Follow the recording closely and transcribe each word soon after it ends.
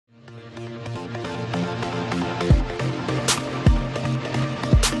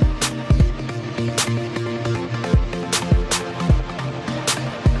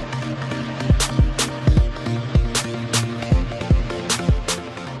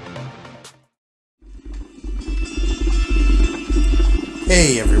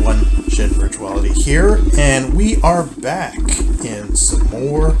Hey everyone, ShinVirtuality here, and we are back in some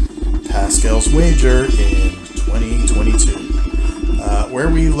more Pascal's Wager in 2022. Where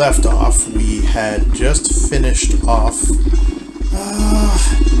we left off, we had just finished off... you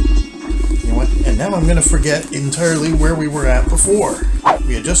know what? And now I'm going to forget entirely where we were at before.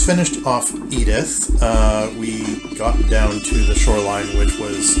 We had just finished off Edith. We got down to the shoreline, which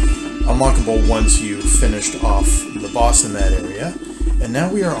was unlockable once you finished off the boss in that area. And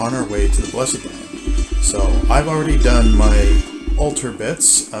now we are on our way to the Blessedland. So I've already done my altar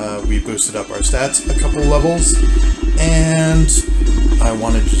bits. We boosted up our stats a couple levels, and I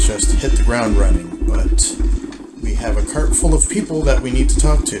wanted to just hit the ground running, but we have a cart full of people that we need to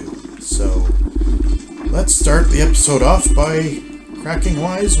talk to. So let's start the episode off by cracking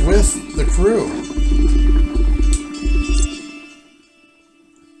wise with the crew.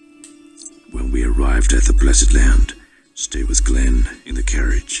 When we arrived at the Blessedland, stay with Glenn in the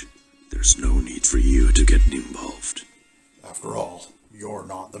carriage. There's no need for you to get involved. After all, you're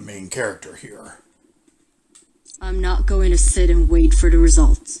not the main character here. I'm not going to sit and wait for the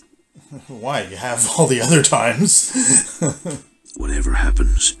results. Why? You have all the other times. Whatever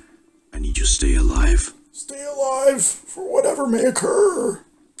happens, I need you to stay alive. Stay alive for whatever may occur.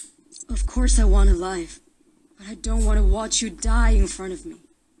 Of course I want to live, but I don't want to watch you die in front of me.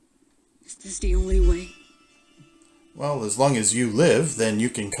 Is this the only way? Well, as long as you live, then you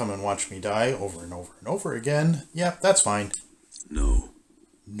can come and watch me die over and over and over again. Yep, that's fine. No.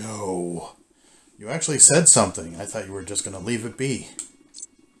 No. You actually said something. I thought you were just going to leave it be.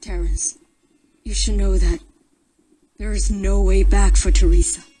 Terrance, you should know that there is no way back for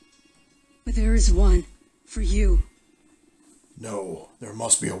Teresa. But there is one for you. No, there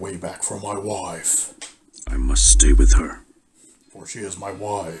must be a way back for my wife. I must stay with her. For she is my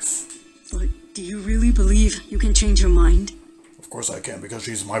wife. But do you really believe you can change your mind? Of course I can, because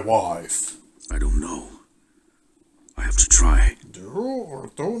she's my wife. I don't know. I have to try. Do or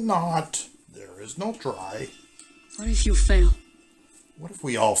do not. There is no try. What if you fail? What if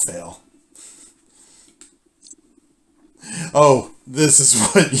we all fail? Oh, this is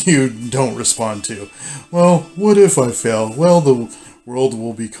what you don't respond to. Well, what if I fail? Well, the world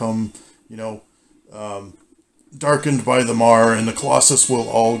will become, darkened by the Mar, and the Colossus will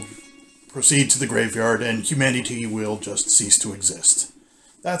all proceed to the graveyard, and humanity will just cease to exist.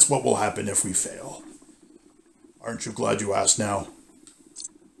 That's what will happen if we fail. Aren't you glad you asked now?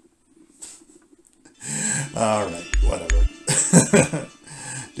 Alright, whatever.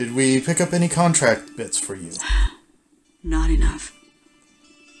 Did we pick up any contract bits for you? Not enough.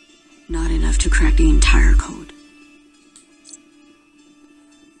 Not enough to crack the entire code.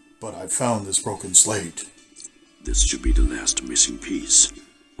 But I found this broken slate. This should be the last missing piece.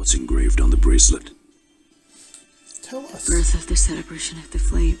 What's engraved on the bracelet? Tell us. Birth of the celebration of the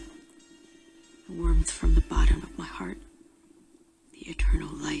flame. The warmth from the bottom of my heart. The eternal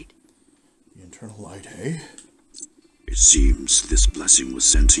light. The eternal light, eh? It seems this blessing was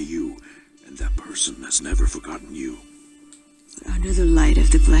sent to you, and that person has never forgotten you. Under the light of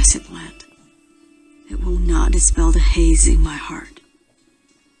the Blessedland, it will not dispel the haze in my heart.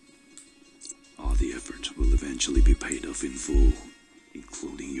 All the effort will eventually be paid off in full,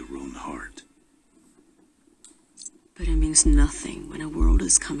 including your own heart. But it means nothing when a world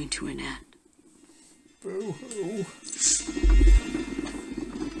is coming to an end. Boo-hoo.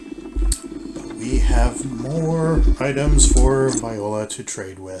 But we have more items for Viola to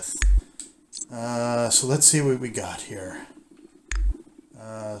trade with. So let's see what we got here.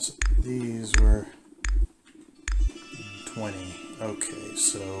 So these were 20. Okay,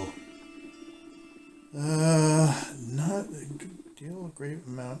 so not deal a great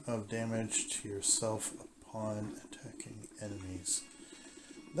amount of damage to yourself upon attacking enemies.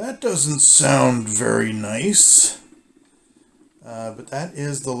 That doesn't sound very nice. But that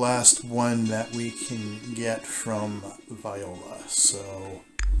is the last one that we can get from Viola. So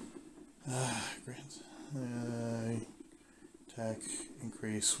attack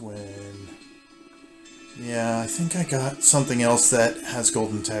increase when... Yeah, I think I got something else that has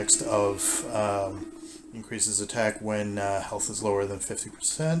golden text of increases attack when health is lower than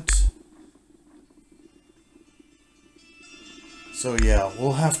 50%. So yeah,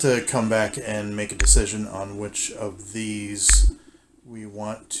 we'll have to come back and make a decision on which of these we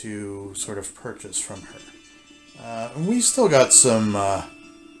want to sort of purchase from her. And we still got some, what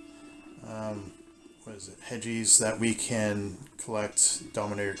is it, hedgies that we can collect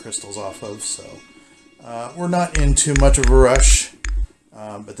Dominator crystals off of, so we're not in too much of a rush,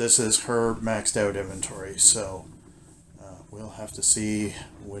 but this is her maxed out inventory, so we'll have to see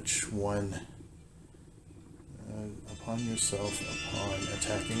which one upon yourself upon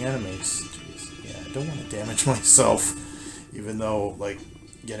attacking enemies. Jeez. Yeah, I don't want to damage myself, even though, like,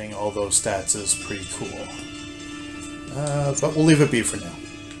 getting all those stats is pretty cool. But we'll leave it be for now.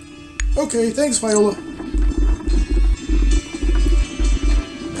 Okay, thanks, Viola.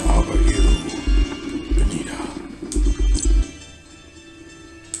 Now, how about you, Benita?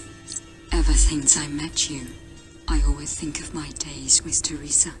 Ever since I met you, I always think of my days with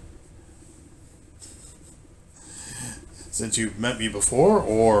Teresa. Since you've met me before,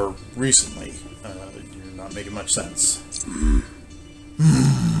 or recently? You're not making much sense.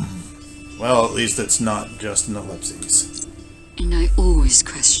 Well, at least it's not just an ellipses. And I always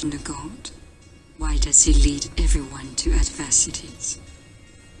question the God. Why does he lead everyone to adversities?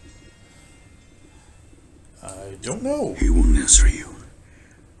 I don't know. He won't answer you.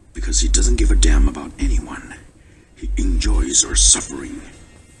 Because he doesn't give a damn about anyone. He enjoys our suffering.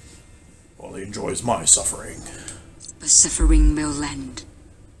 Well, he enjoys my suffering. But suffering will end.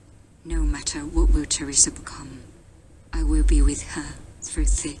 No matter what will Teresa become, I will be with her through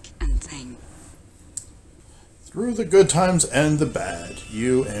thick and thin. Through the good times and the bad,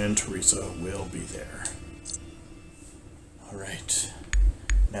 you and Teresa will be there. Alright.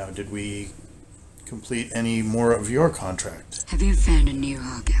 Now, did we complete any more of your contract? Have you found a new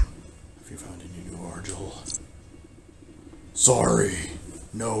Argyle? Have you found any new Argyle? Sorry,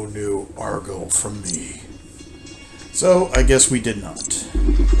 no new Argyle from me. So, I guess we did not.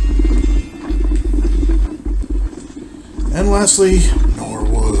 And lastly,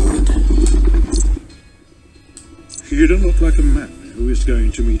 Norwood. You don't look like a man who is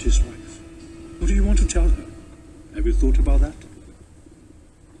going to meet his wife. What do you want to tell her? Have you thought about that?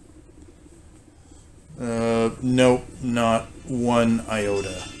 No, not one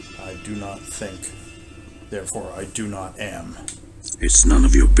iota. I do not think. Therefore, I do not am. It's none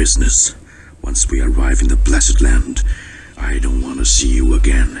of your business. Once we arrive in the Blessedland, I don't want to see you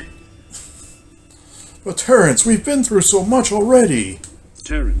again. But Terrance, we've been through so much already.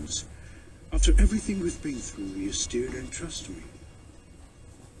 Terrance, after everything we've been through, you still don't trust me.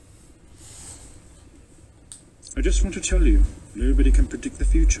 I just want to tell you, nobody can predict the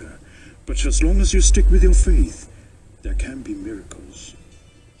future. But as long as you stick with your faith, there can be miracles.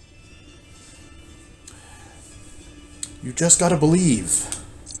 You just gotta believe.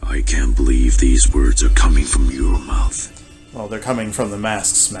 I can't believe these words are coming from your mouth. Well, they're coming from the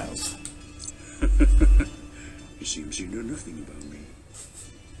mask's mouth. It seems you know nothing about me.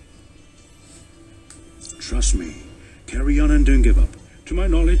 Trust me. Carry on and don't give up. To my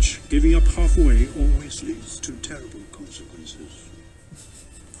knowledge, giving up halfway always leads to terrible consequences.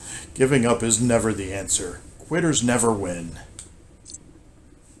 Giving up is never the answer. Quitters never win.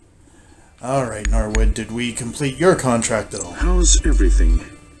 Alright, Norwood, did we complete your contract at all? How's everything?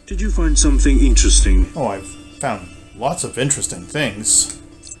 Did you find something interesting? Oh, I've found lots of interesting things.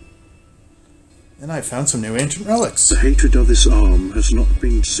 And I found some new ancient relics. The hatred of this arm has not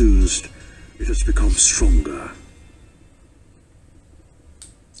been soothed. It has become stronger.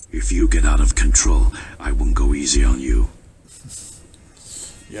 If you get out of control, I won't go easy on you.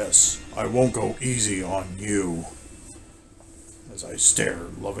 Yes, I won't go easy on you. As I stare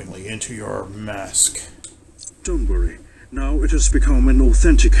lovingly into your mask. Don't worry. Now it has become an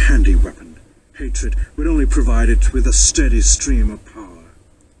authentic handy weapon. Hatred would only provide it with a steady stream of power.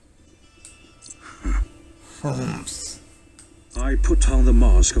 I put on the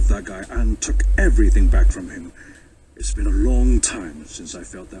mask of that guy and took everything back from him. It's been a long time since I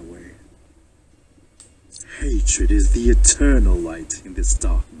felt that way. Hatred is the eternal light in this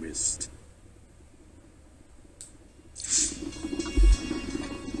dark mist.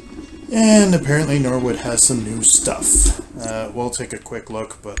 And apparently Norwood has some new stuff. We'll take a quick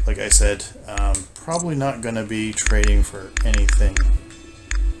look, but like I said, probably not going to be trading for anything.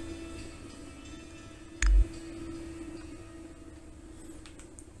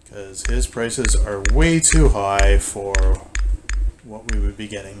 Because his prices are way too high for what we would be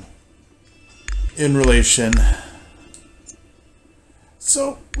getting in relation.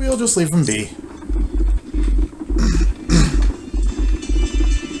 So we'll just leave him be.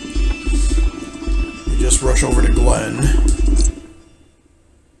 We just rush over to Glenn.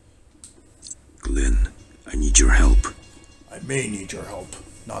 Glenn, I need your help. I may need your help.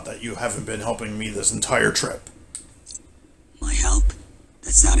 Not that you haven't been helping me this entire trip. My help?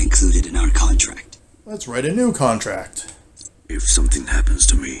 That's not included in our contract. Let's write a new contract. If something happens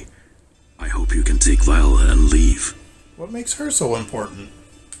to me, I hope you can take Viola and leave. What makes her so important?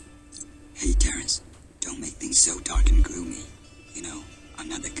 Hey, Terrance, don't make things so dark and gloomy. You know, I'm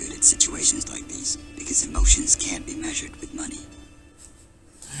not that good at situations like these, because emotions can't be measured with money.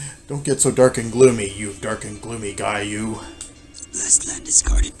 Don't get so dark and gloomy, you dark and gloomy guy, you. Blessedland is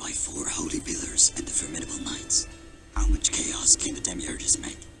guarded by 4 holy pillars and the formidable knights. How much chaos can the demiurges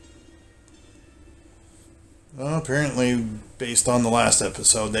make? Well, apparently, based on the last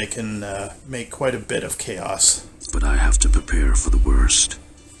episode, they can make quite a bit of chaos. But I have to prepare for the worst.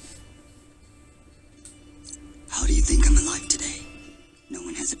 How do you think I'm alive today? No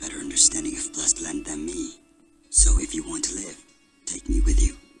one has a better understanding of Blessedland than me. So if you want to live, take me with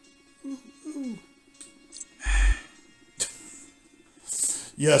you.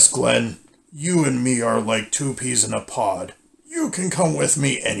 Yes, Glenn. You and me are like 2 peas in a pod. You can come with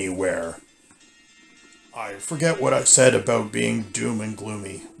me anywhere. I forget what I said about being doom and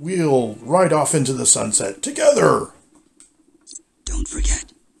gloomy. We'll ride off into the sunset together. Don't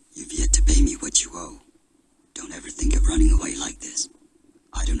forget, you've yet to pay me what you owe. Don't ever think of running away like this.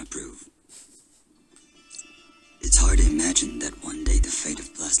 I don't approve. It's hard to imagine that one day the fate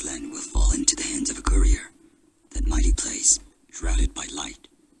of Blessedland will fall into the hands of a courier. That mighty place, shrouded by light,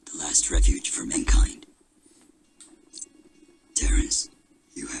 the last refuge for mankind. Terrance,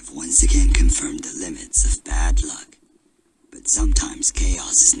 you have once again confirmed the limits of bad luck. But sometimes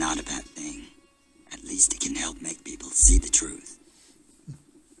chaos is not a bad thing. At least it can help make people see the truth.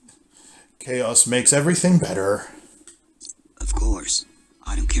 Chaos makes everything better. Of course,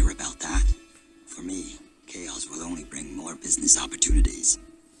 I don't care about that. For me, chaos will only bring more business opportunities.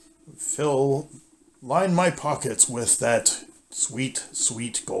 Line my pockets with that sweet,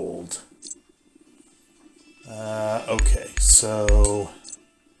 sweet gold. Okay, so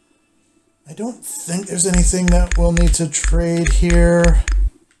I don't think there's anything that we'll need to trade here.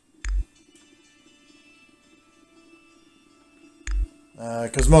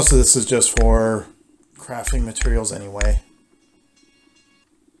 Because most of this is just for crafting materials anyway.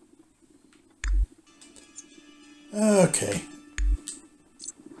 Okay.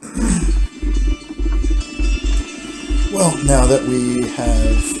 Well, now that we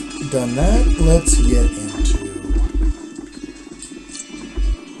have done that, let's get into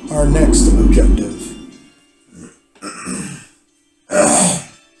our next objective.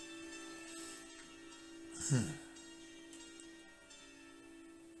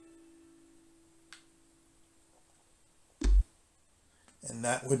 And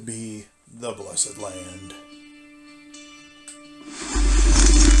that would be the Blessedland.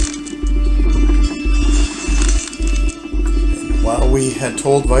 And while we had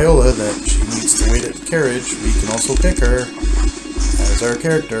told Viola that she needs to wait at the carriage, we can also pick her as our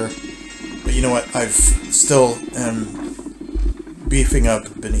character. But you know what? I've still am beefing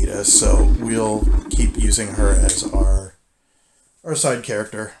up Benita, so we'll keep using her as our side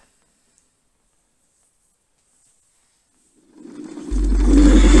character.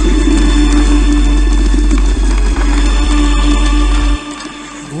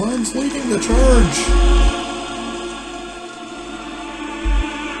 Glenn's leading the charge.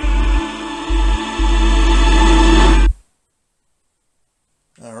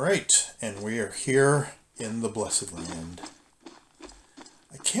 Alright, and we are here in the Blessedland.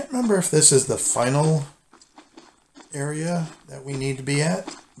 I can't remember if this is the final area that we need to be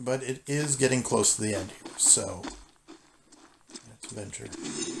at, but it is getting close to the end here, so let's venture.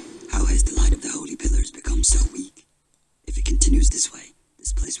 How has the light of the holy pillars become so weak? If it continues this way,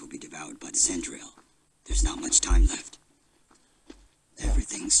 this place will be devoured by the Sandrill. There's not much time left.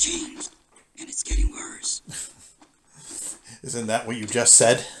 Everything's changed, and it's getting worse. Isn't that what you just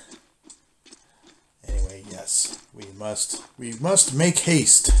said? Anyway, yes, we must make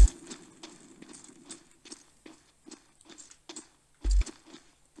haste.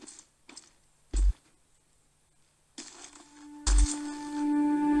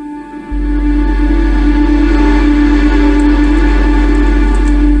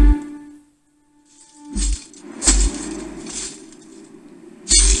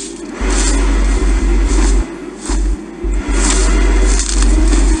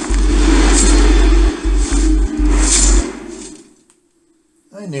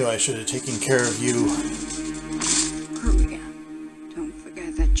 I should have taken care of you. Courier, don't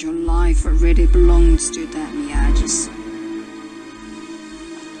forget that your life already belongs to demiurges.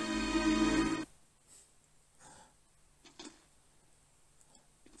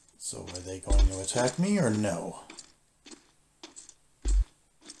 So are they going to attack me or no?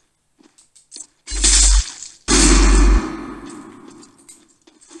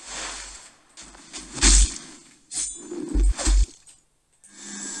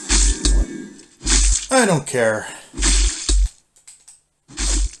 I don't care.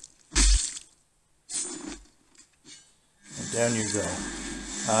 And down you go.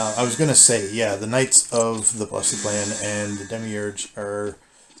 I was going to say, yeah, the Knights of the Blessedland and the Demiurge are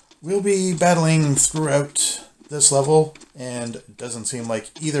we'll be battling throughout this level, and it doesn't seem like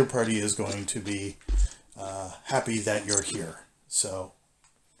either party is going to be happy that you're here. So,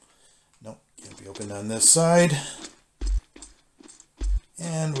 nope, can't be opened on this side.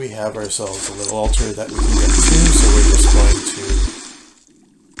 And we have ourselves a little altar that we can get to, so we're just going to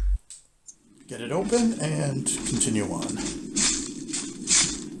get it open and continue on.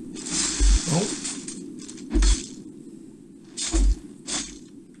 Oh.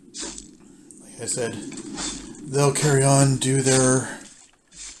 Like I said, they'll carry on,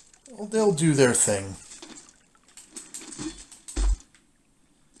 they'll do their thing.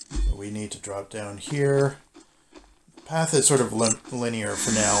 So we need to drop down here. The path is sort of linear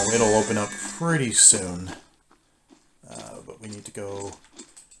for now. It'll open up pretty soon. But we need to go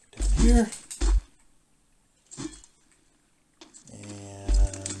down here.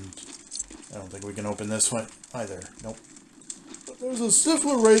 And I don't think we can open this one either. Nope. But there's a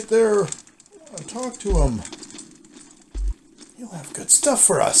Stifler right there. I'll talk to him. He'll have good stuff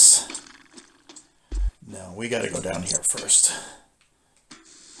for us. No, we gotta go down here first.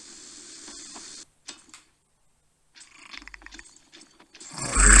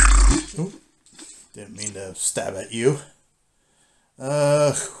 Oop. Didn't mean to stab at you.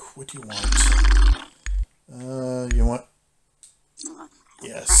 What do you want? You want...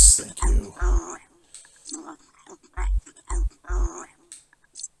 Yes, thank you.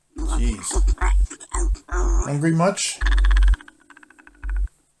 Jeez. Hungry much?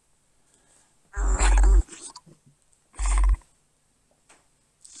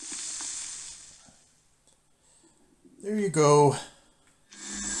 There you go.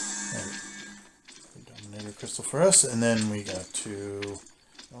 Dominator crystal for us, and then we got to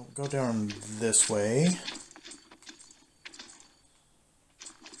go down this way.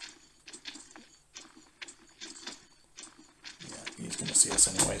 Yeah, he's gonna see us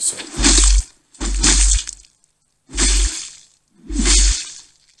anyway, so.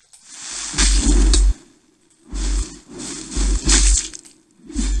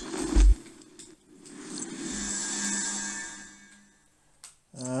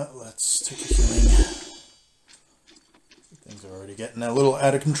 Let's take a healing. Things are already getting a little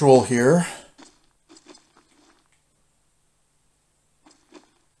out of control here.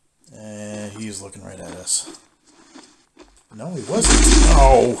 And he's looking right at us. No, he wasn't.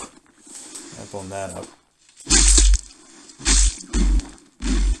 No! I blown that up.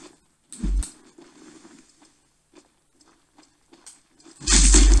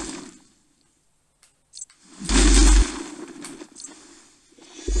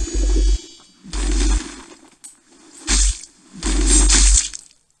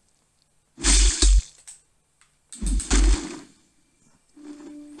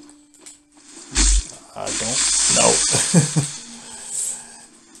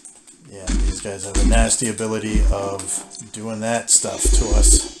 Yeah, these guys have a nasty ability of doing that stuff to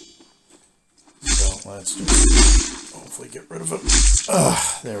us. So let's just hopefully get rid of him.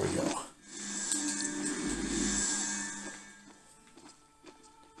 There we go.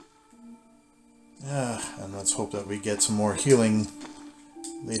 And let's hope that we get some more healing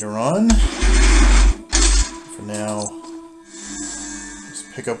later on. For now, just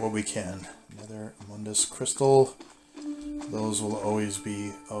pick up what we can. Another Mundus crystal. Those will always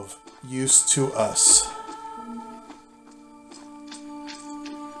be of use to us.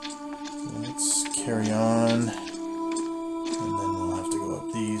 Let's carry on. And then we'll have to go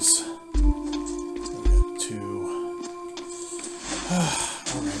up these. We've got two.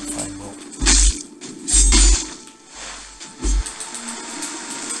 Alright, fine.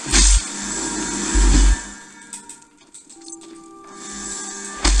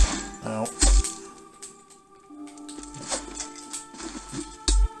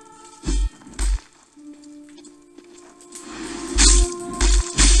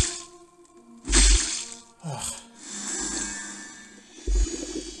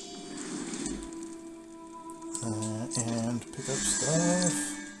 And pick up stuff.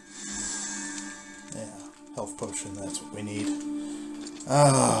 Yeah, health potion, that's what we need.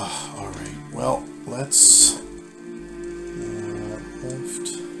 Alright, well, let's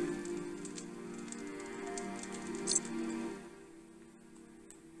left.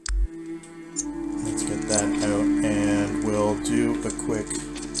 Let's get that out and we'll do a quick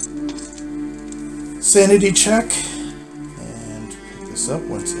sanity check and pick this up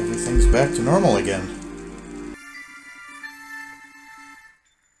once everything's back to normal again.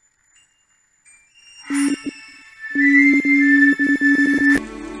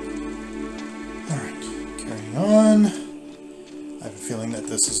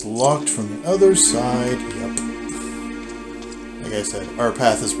 This is locked from the other side. Yep. like I said, our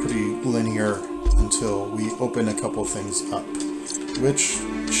path is pretty linear until we open a couple things up, which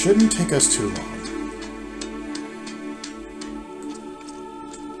shouldn't take us too long.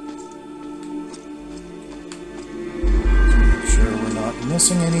 Make sure we're not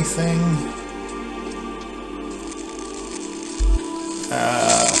missing anything.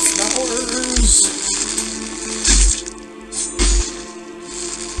 Flowers!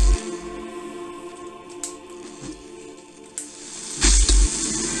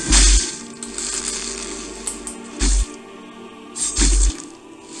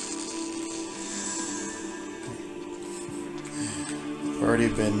 Already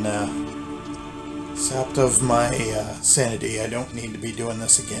been sapped of my sanity. I don't need to be doing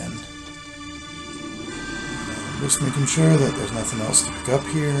this again. Just making sure that there's nothing else to pick up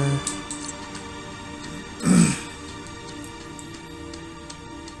here.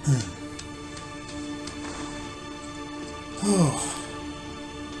 Oh,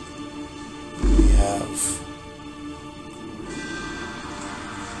 we have.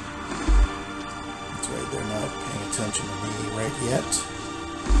 That's right, they're not paying attention to me right yet.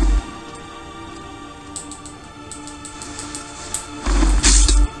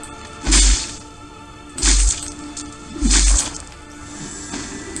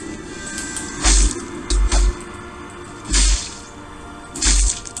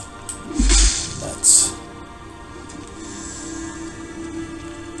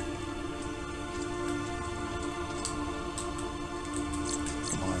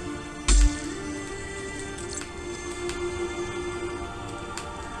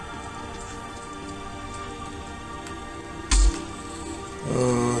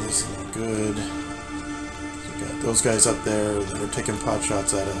 Oh, this is not good. We got those guys up there that are taking pot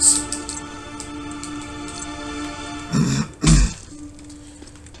shots at us.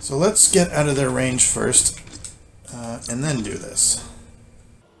 So let's get out of their range first, and then do this.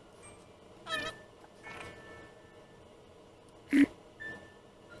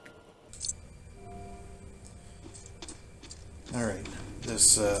 Alright,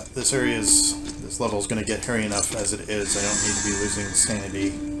 this level is going to get hairy enough as it is. I don't need to be losing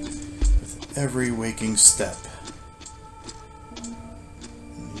sanity with every waking step.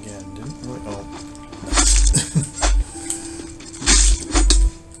 And again, didn't really... Oh,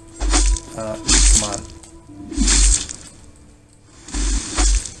 no. Come on.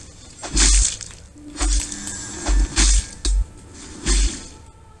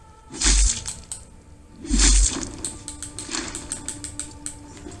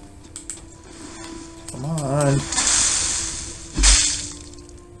 Come on.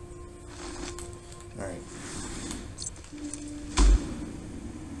 Alright.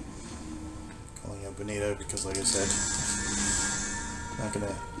 Calling out Benita because, like I said, I'm not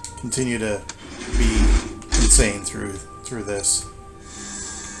gonna continue to be insane through this.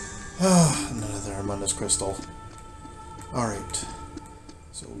 Ah, another Armandus crystal. Alright.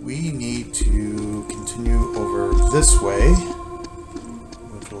 So we need to continue over this way,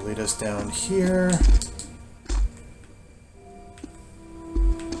 which will lead us down here.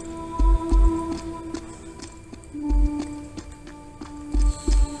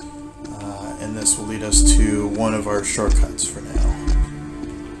 And this will lead us to one of our shortcuts for now.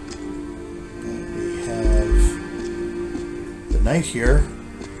 We have the knight here.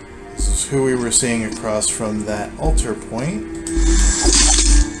 This is who we were seeing across from that altar point.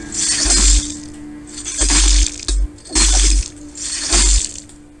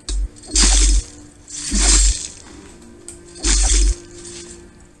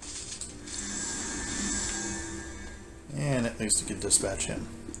 And at least we can dispatch him.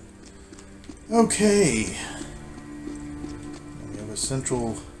 Okay. We have a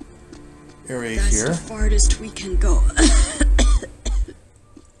central area here. That's the farthest we can go.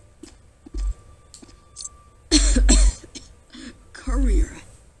 Courier.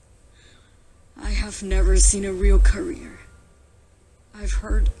 I have never seen a real courier. I've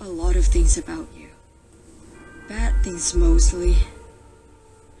heard a lot of things about you. Bad things mostly.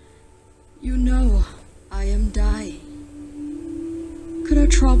 You know, I am dying. Could I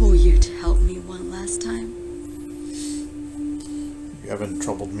trouble you to help me one last time? You haven't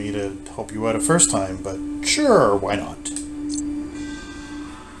troubled me to help you out a first time, but sure, why not?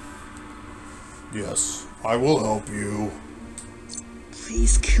 Yes, I will help you.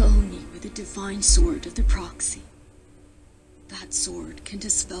 Please kill me with the divine sword of the proxy. That sword can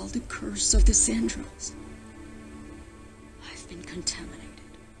dispel the curse of the Sandrels. I've been contaminated.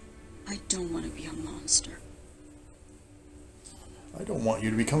 I don't want to be a monster. I don't want you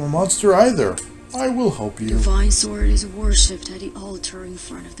to become a monster either. I will help you. The divine sword is worshipped at the altar in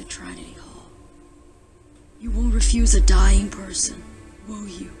front of the Trinity Hall. You won't refuse a dying person, will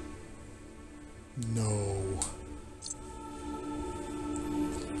you? No.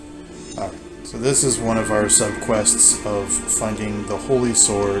 Alright, so this is one of our sub-quests of finding the Holy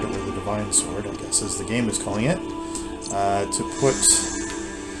Sword, or the Divine Sword, I guess as the game is calling it, to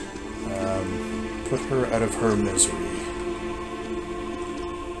put her out of her misery.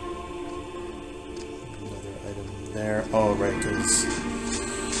 Another item there. Oh, right, because...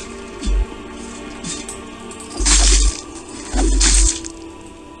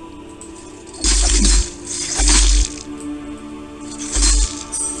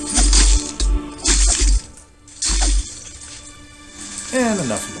 And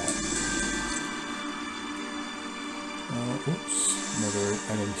enough of that. Oops, another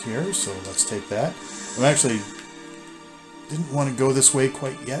item here, so let's take that. I actually didn't want to go this way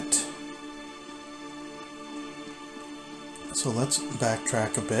quite yet. So let's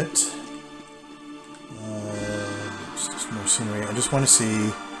backtrack a bit. It's just more scenery. I just want to see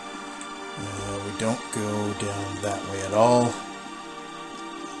we don't go down that way at all. I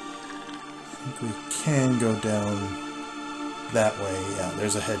think we can go down that way. Yeah,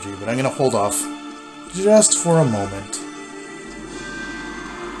 there's a hedgie, but I'm going to hold off just for a moment.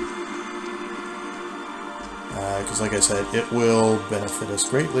 Because like I said, it will benefit us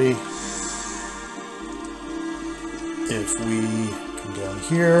greatly if we come down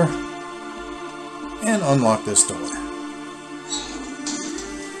here and unlock this door.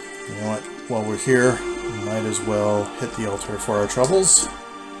 You know what? While we're here, we might as well hit the altar for our troubles.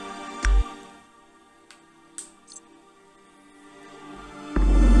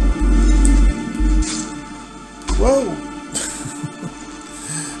 Whoa!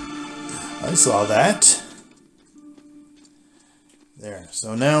 I saw that. There.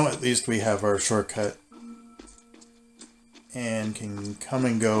 So now at least we have our shortcut and can come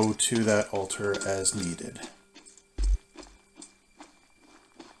and go to that altar as needed.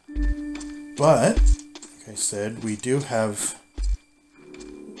 But, like I said, we do have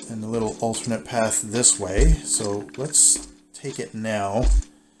a little alternate path this way. So let's take it now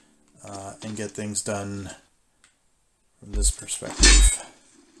and get things done from this perspective. So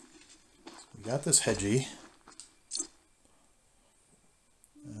we got this hedgie.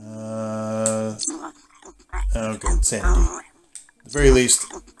 Oh, good, sanity. At the very least,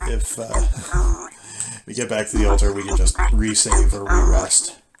 if we get back to the altar, we can just resave or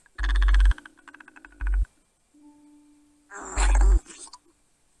re-rest.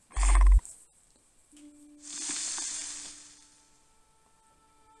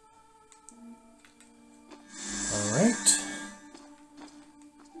 Alright.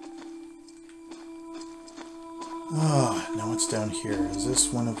 Ah, now it's down here. Is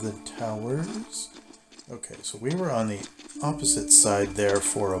this one of the towers? Okay, so we were on the opposite side there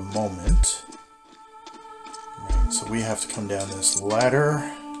for a moment. Right, so we have to come down this ladder.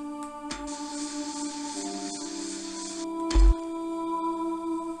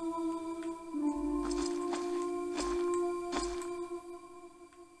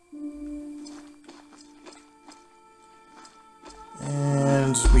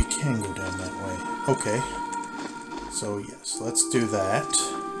 And we can go down that way. Okay. So yes, let's do that.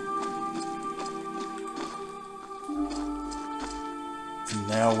 And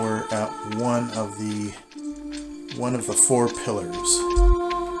now we're at one of the 4 pillars.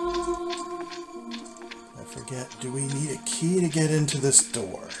 I forget, do we need a key to get into this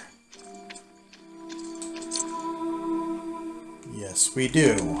door? Yes, we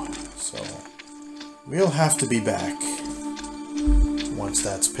do. So we'll have to be back once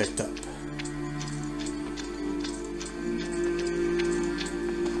that's picked up.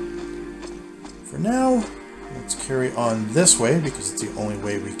 For now, let's carry on this way because it's the only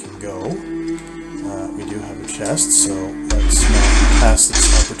way we can go. We do have a chest, so let's not pass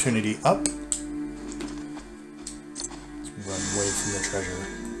this opportunity up. Let's run away from the treasure.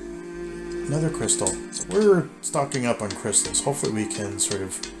 Another crystal. So we're stocking up on crystals. Hopefully we can sort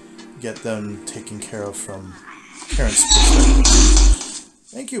of get them taken care of from Terrance's perspective.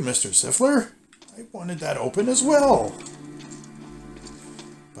 Thank you, Mr. Siffler. I wanted that open as well.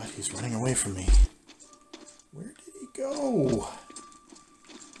 But he's running away from me. Where did he go?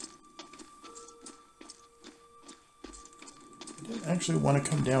 I didn't actually want to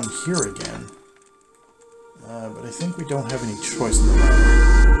come down here again. But I think we don't have any choice in the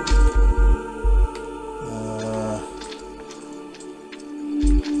matter.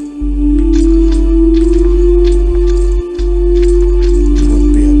 He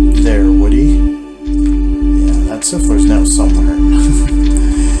wouldn't be up there, would he? Yeah, that Siffler's now somewhere.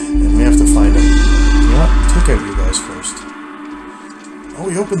 And we have to find him. You know what? Take out you guys first. Oh,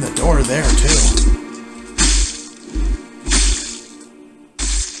 we opened the door there, too.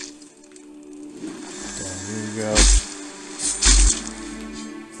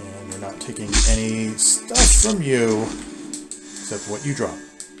 taking any stuff from you except what you drop.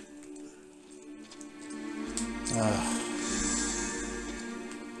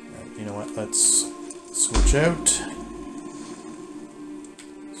 Right, you know what? Let's switch out so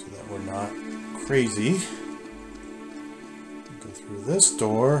that we're not crazy. Go through this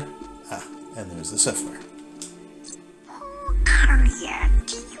door. Ah, and there's the Siffler. Oh, courier,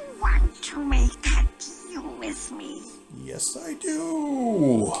 do you want to make a deal with me? Yes, I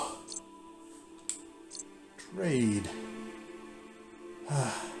do. Trade.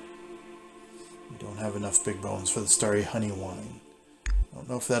 We don't have enough big bones for the starry honey wine. I don't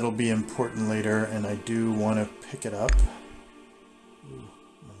know if that'll be important later, and I do want to pick it up. Ooh,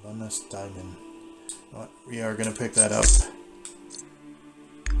 Melunus diamond. You know what? We are going to pick that up.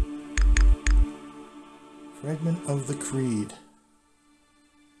 Fragment of the Creed.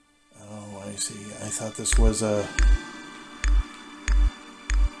 Oh, I see. I thought this was a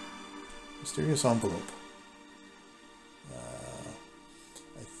mysterious envelope.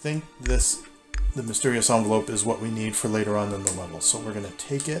 I think the mysterious envelope is what we need for later on in the level. So we're going to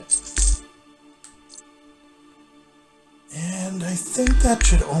take it. And I think that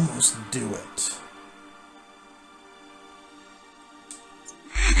should almost do it.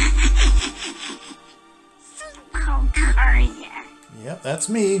 Simple courier. Yep, that's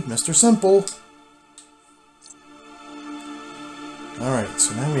me, Mr. Simple. Alright,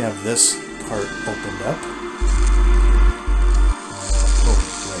 so now we have this part opened up. Oh,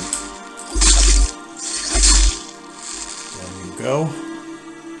 right. There you go.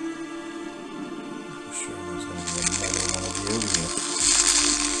 I'm sure there's going to be another one of you here.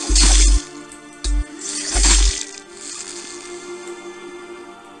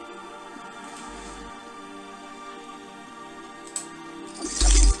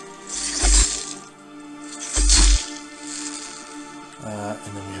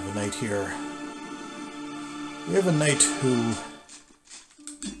 And then we have a knight here. We have a knight who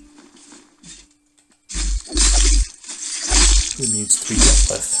needs to be dealt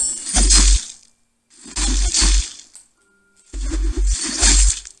with.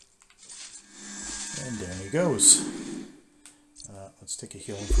 And there he goes. Let's take a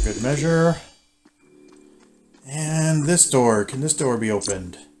healing for good measure. And this door, can this door be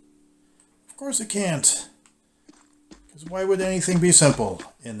opened? Of course it can't. Because why would anything be simple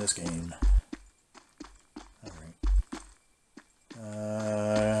in this game? Alright.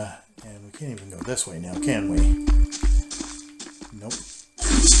 And we can't even go this way now, can we? Nope.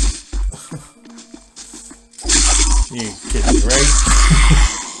 You kidding me, right?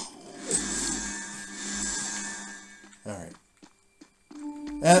 Alright.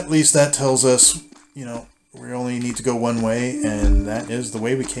 At least that tells us, you know, we only need to go one way, and that is the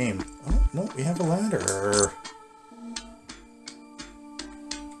way we came. Oh, no, we have a ladder.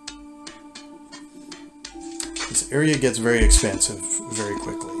 This area gets very expansive very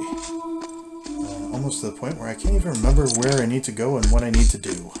quickly. Almost to the point where I can't even remember where I need to go and what I need to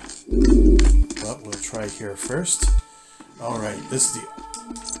do. But we'll try here first. Alright, this is the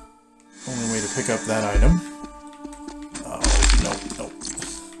only way to pick up that item. Oh, no.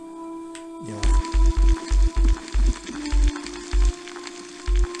 You know.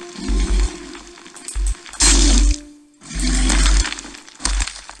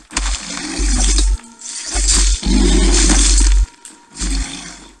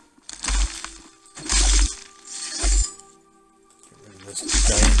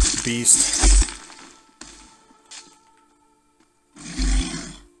 Beast.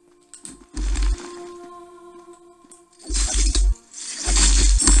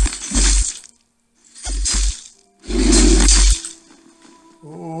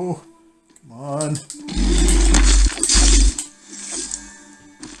 Oh, come on.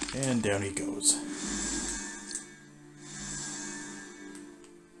 And down he goes.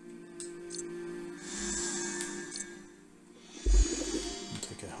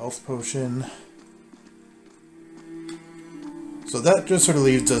 Health potion. So that just sort of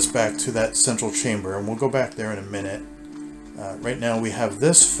leads us back to that central chamber, and we'll go back there in a minute. Right now we have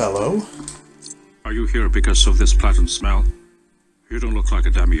this fellow. Are you here because of this platinum smell? You don't look like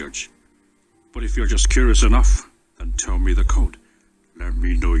a demiurge. But if you're just curious enough, then tell me the code. Let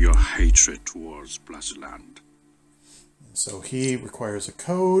me know your hatred towards Blessedland. So he requires a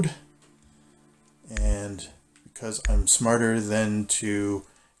code, and because I'm smarter than to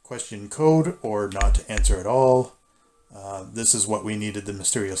question code or not to answer at all, this is what we needed the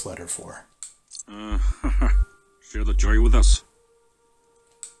mysterious letter for. Share the joy with us.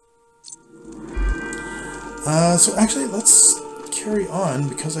 So actually, let's carry on,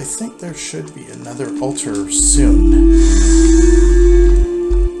 because I think there should be another altar soon.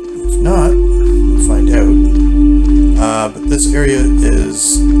 If not, we'll find out. But this area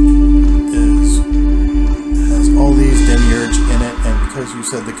has all these demiurges in it, and because you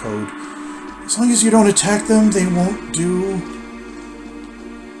said the code, as long as you don't attack them, they won't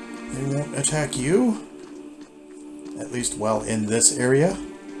attack you. At least while in this area.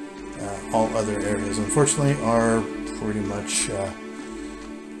 All other areas, unfortunately, are pretty much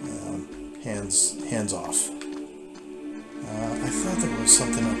hands off. I thought there was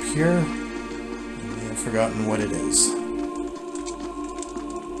something up here. I may have forgotten what it is.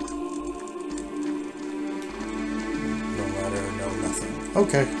 No ladder, no nothing.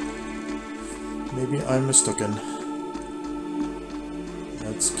 Okay. Maybe I'm mistaken.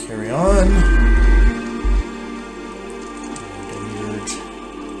 Let's carry on.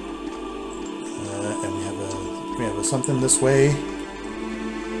 And we have something this way.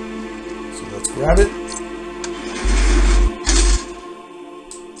 So let's grab it.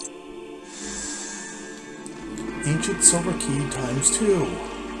 Ancient silver key ×2.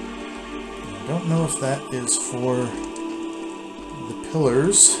 I don't know if that is for the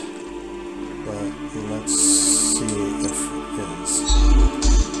pillars, but let's see if it is.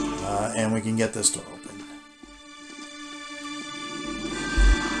 And we can get this door open.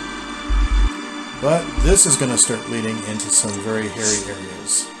 But this is going to start leading into some very hairy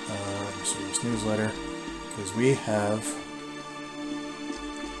areas. Service newsletter, because we have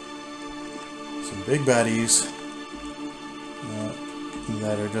some big baddies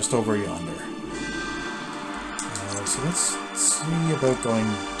that are just over yonder. So let's see about going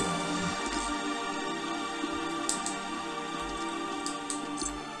down.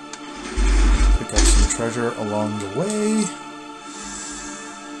 Pick up some treasure along the way.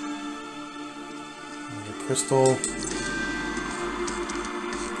 Another crystal.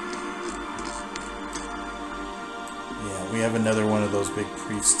 Yeah, we have another one of those big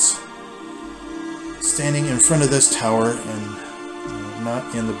priests standing in front of this tower and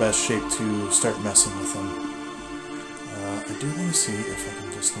not in the best shape to start messing with him. I do want to see if I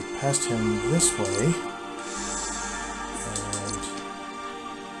can just sneak past him this way. And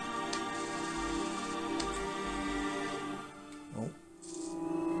look,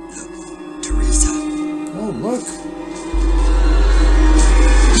 Teresa. Oh, look.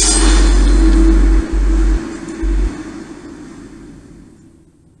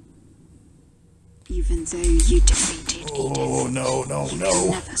 Even though you defeated Edith, Oh, no, no, you no.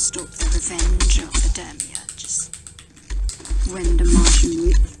 can never stop the revenge of the demiurges. When the martian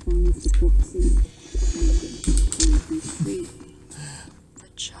witch finds the proxy, they will be free. The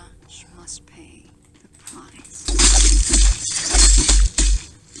church must pay the price.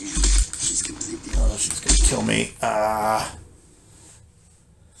 Yeah, she's completely. Oh, she's gonna kill me. As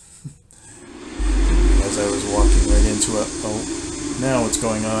I was walking right into it. Oh, now what's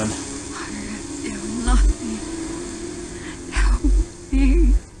going on? Feel nothing. Help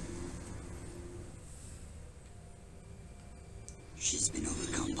me. She's been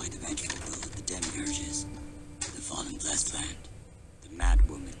overcome by the vengeful will of the demiurges, the fallen Blessedland, the mad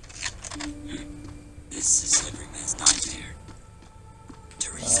woman. This is every man's nightmare.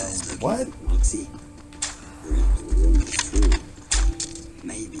 Teresa is looking what? for the proxy. Perhaps the rumor is true.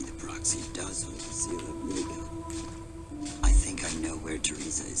 Maybe the proxy does hold the seal of Viola. I think I know where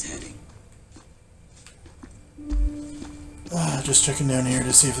Teresa is heading. Just checking down here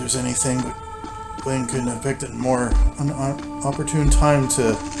to see if there's anything, but Blaine couldn't have picked a more opportune time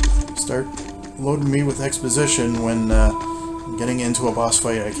to start loading me with exposition when getting into a boss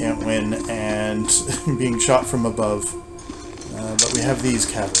fight I can't win and being shot from above. But we have these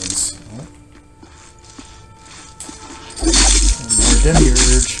caverns. And more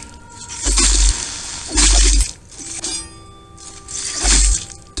demiurge.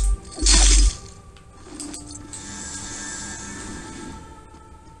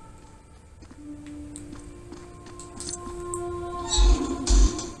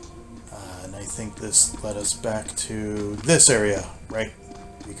 This led us back to this area, right?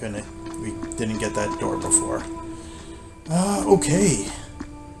 We didn't get that door before. Okay.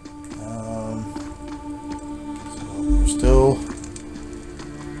 So we're still.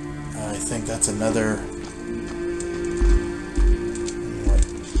 I think that's another.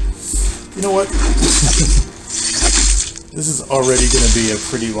 You know what? This is already going to be a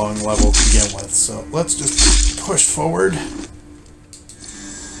pretty long level to begin with, so let's just push forward.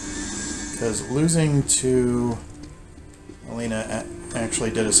 Because losing to Alina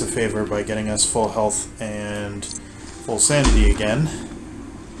actually did us a favor by getting us full health and full sanity again.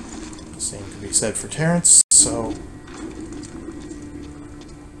 The same can be said for Terrance, so...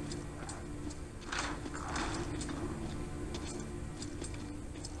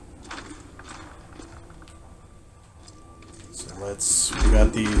 we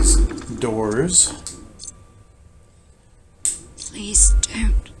got these doors. Please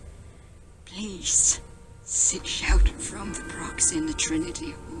don't. Please. Sit sheltered from the proxy in the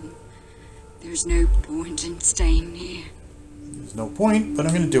Trinity Hall. There's no point in staying here. There's no point, but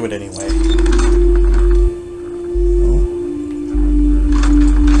I'm going to do it anyway.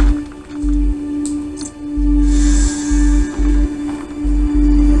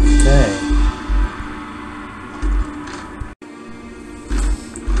 Okay.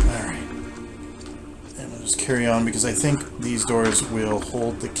 Alright. And we'll just carry on because I think these doors will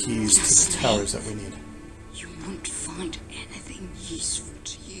hold the keys to the towers that we need. You won't find anything useful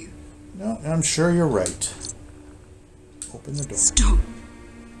to you. No, I'm sure you're right. Open the door. Stop.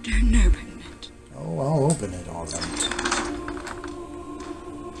 Don't open it. Oh, I'll open it, all right.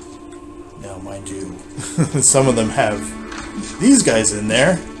 Now, mind you, some of them have these guys in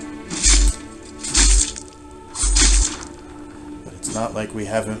there. But it's not like we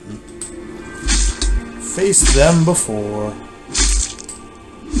haven't faced them before.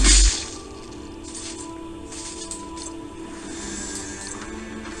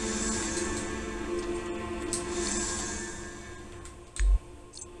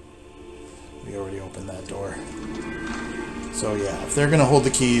 We already opened that door. So yeah, if they're gonna hold the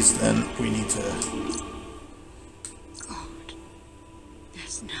keys, then we need to... God,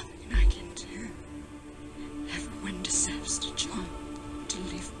 there's nothing I can do. Everyone deserves to try to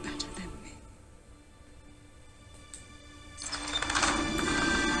live better than me.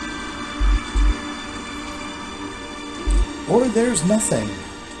 Or there's nothing.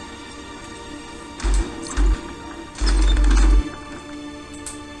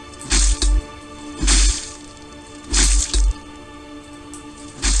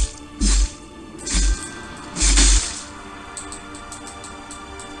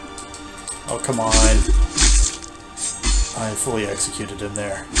 Oh, come on. I fully executed him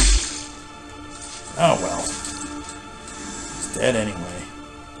there. Oh, well. He's dead anyway.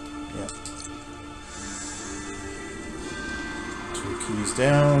 Yep. 2 keys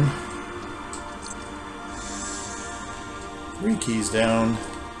down. 3 keys down.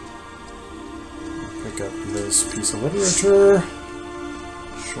 Pick up this piece of literature.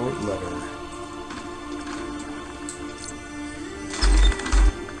 Short letter.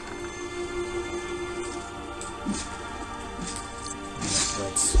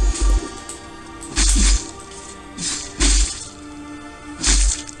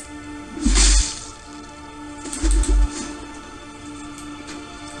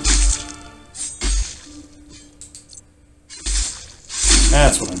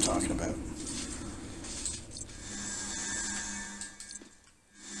 That's what I'm talking about.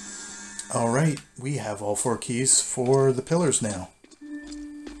 Alright, we have all 4 keys for the pillars now.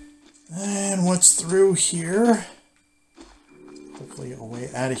 And what's through here? Hopefully a way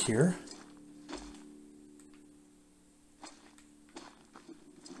out of here.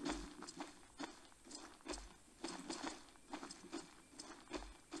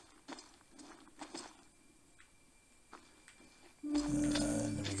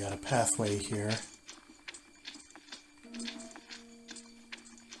 And then we got a pathway here.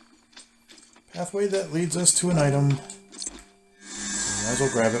 Pathway that leads us to an item. So we might as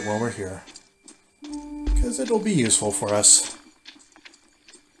well grab it while we're here, because it'll be useful for us.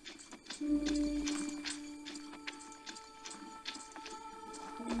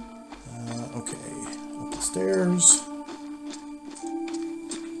 Okay, up the stairs.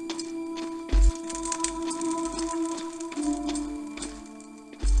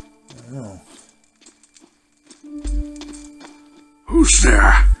 Who's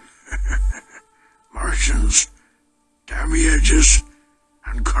there? Martians, demiurges,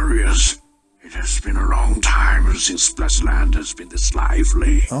 and couriers. It has been a long time since Blessedland has been this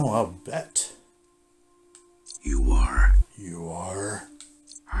lively. Oh, I'll bet. You are? You are?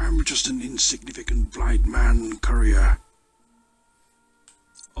 I'm just an insignificant blind man courier.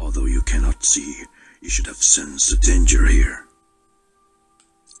 Although you cannot see, you should have sensed the danger here.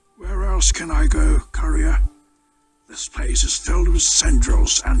 Where else can I go, courier? This place is filled with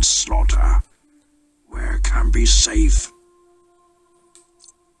tendrils and slaughter. Where can be safe?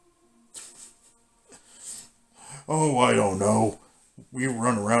 Oh, I don't know. We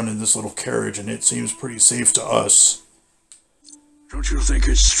run around in this little carriage and it seems pretty safe to us. Don't you think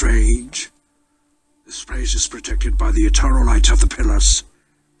it's strange? This place is protected by the eternal light of the pillars.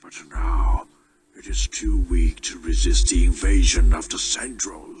 But now, it is too weak to resist the invasion of the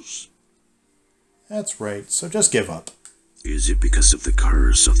tendrils. That's right, so just give up. Is it because of the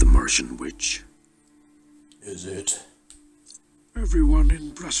curse of the Martian witch? Is it? Everyone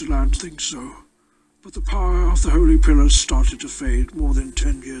in Blessedland thinks so. but the power of the holy pillars started to fade more than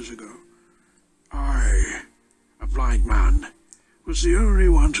 10 years ago. I, a blind man, was the only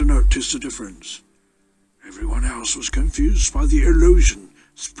one to notice the difference. Everyone else was confused by the illusion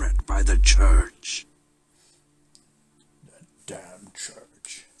spread by the church. The damn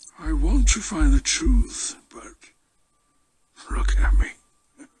church. I want to find the truth, but look at me.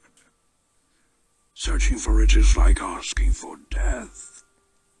 Searching for it is like asking for death.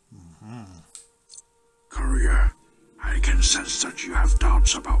 Courier, I can sense that you have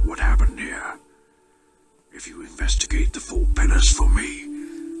doubts about what happened here. If you investigate the 4 pillars for me,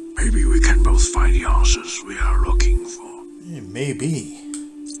 maybe we can both find the answers we are looking for. Maybe.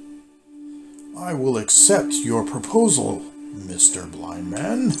 I will accept your proposal, Mr. Blind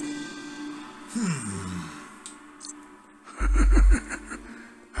Man.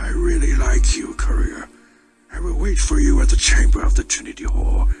 I really like you, Courier. I will wait for you at the chamber of the Trinity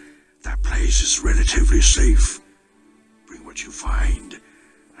Hall. That place is relatively safe. Bring what you find,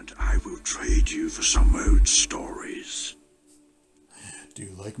 and I will trade you for some old stories. Do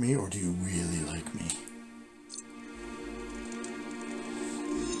you like me, or do you really like me?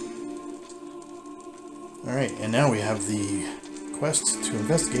 Alright, and now we have the quest to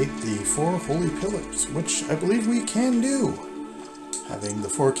investigate the 4 holy pillars, which I believe we can do, having the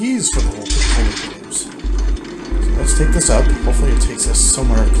 4 keys for the holy pillars. So let's take this up. Hopefully it takes us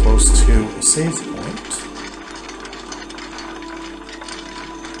somewhere close to a save point.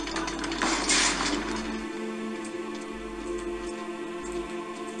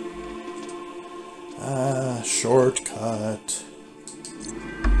 Shortcut.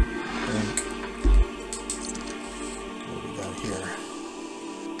 Think. What do we got here?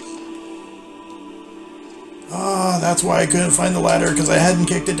 Ah, that's why I couldn't find the ladder, because I hadn't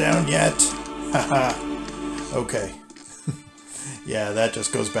kicked it down yet. Haha. Okay. Yeah, that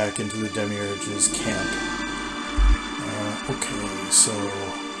just goes back into the demiurges camp. Okay, so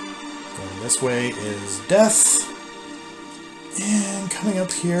going this way is death. And coming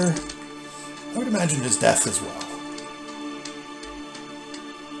up here, I would imagine is death as well.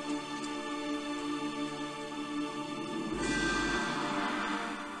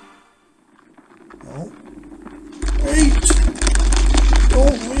 No. Wait!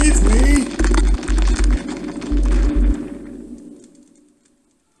 Don't leave me!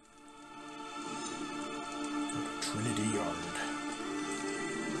 Trinity Yard.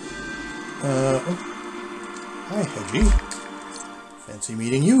 Oh. Hi, Hedgie. Fancy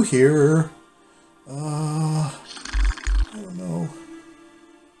meeting you here. I don't know.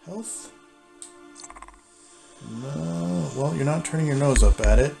 Health? No. Well, you're not turning your nose up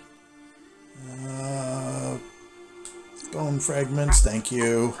at it. Bone fragments, thank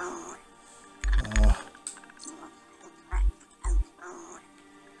you.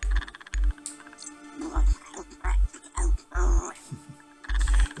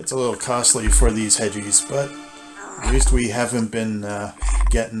 It's a little costly for these hedgies, but at least we haven't been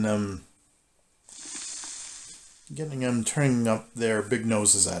getting them turning up their big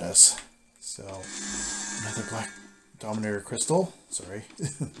noses at us. So, another black Dominator crystal. Sorry,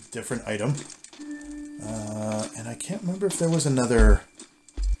 different item. And I can't remember if there was another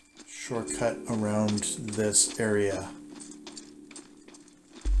shortcut around this area.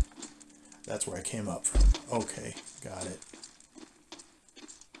 That's where I came up from. Okay, got it.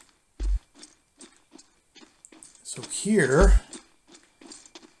 So here,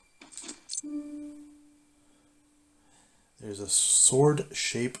 there's a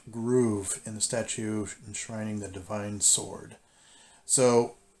sword-shaped groove in the statue enshrining the divine sword.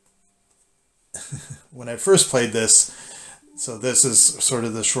 So, when I first played this, so this is sort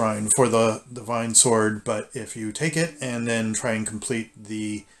of the shrine for the divine sword, but if you take it and then try and complete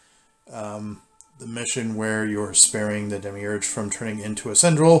the mission where you're sparing the demiurge from turning into a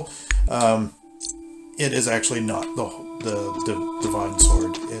Sendril, it is actually not the divine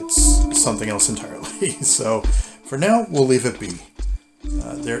sword. It's something else entirely. So for now, we'll leave it be.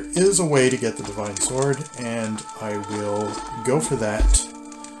 There is a way to get the divine sword, and I will go for that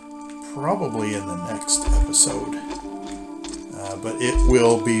probably in the next episode. But it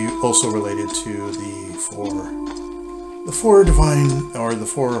will be also related to the four divine, or the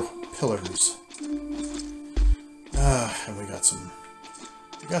 4 pillars. And we got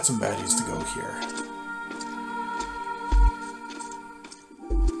some baddies to go here.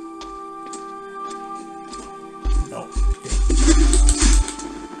 No.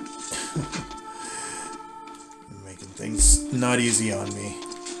 Making things not easy on me.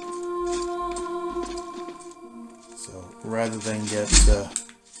 So rather than get a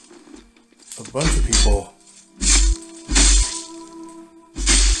bunch of people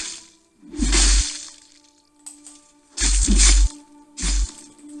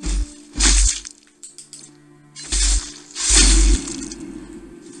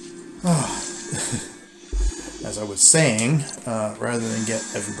As I was saying, rather than get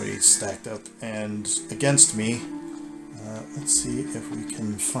everybody stacked up and against me, let's see if we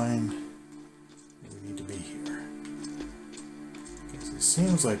can find where we need to be here. Because it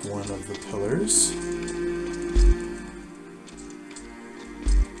seems like one of the pillars.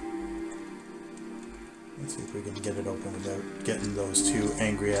 Let's see if we can get it open without getting those two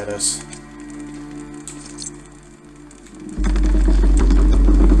angry at us.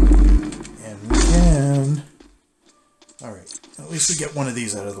 And we can. Alright, at least we get one of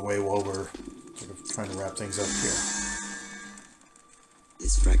these out of the way while we're sort of trying to wrap things up here.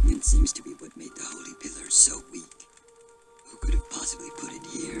 This fragment seems to be what made the holy pillars so weak. Who could have possibly put it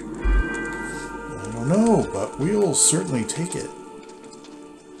here? I don't know, but we'll certainly take it.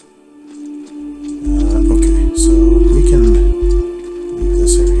 Okay, so we can leave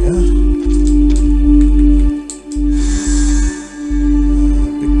this area.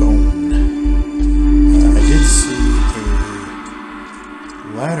 Big bone. I did see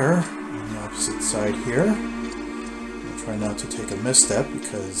a ladder on the opposite side here. I'll try not to take a misstep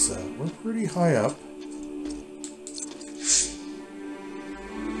because we're pretty high up.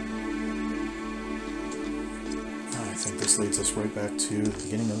 I think this leads us right back to the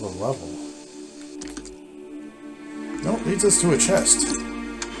beginning of the level. No, it leads us to a chest.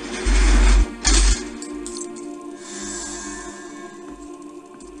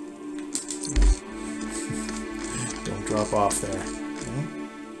 Don't drop off there.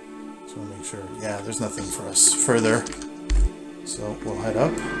 Just want to make sure. Yeah, there's nothing for us further. So we'll head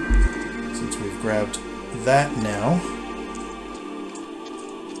up. Since we've grabbed that now.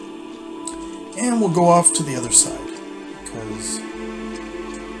 And we'll go off to the other side. Because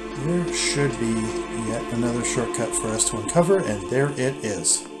there should be yet another shortcut for us to uncover, and there it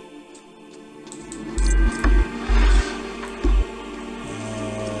is.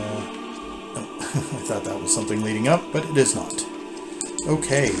 Oh, I thought that was something leading up, but it is not.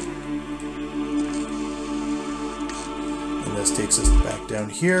 Okay. And this takes us back down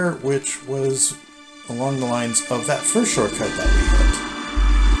here, which was along the lines of that first shortcut that we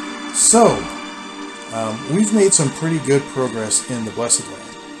hit. So, we've made some pretty good progress in the Blessedland.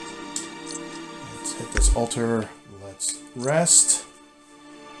 Let's hit this altar, let's rest,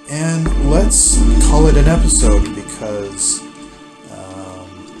 and let's call it an episode because,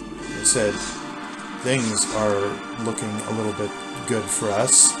 like I said, things are looking a little bit good for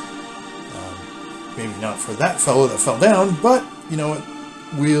us. Maybe not for that fellow that fell down, but, you know what,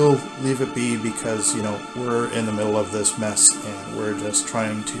 we'll leave it be because, you know, we're in the middle of this mess and we're just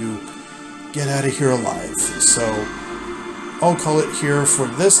trying to get out of here alive. So I'll call it here for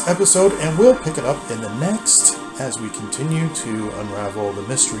this episode, and we'll pick it up in the next as we continue to unravel the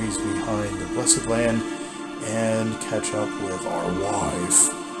mysteries behind the Blessedland and catch up with our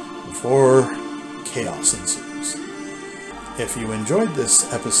wife before chaos ensues. If you enjoyed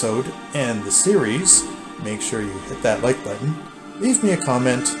this episode and the series, make sure you hit that like button, leave me a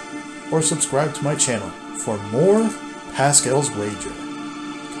comment, or subscribe to my channel for more Pascal's Wager.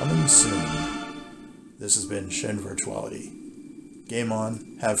 Coming soon. This has been ShinVirtuality. Game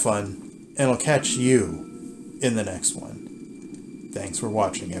on, have fun, and I'll catch you in the next one. Thanks for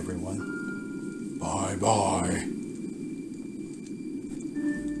watching, everyone. Bye-bye.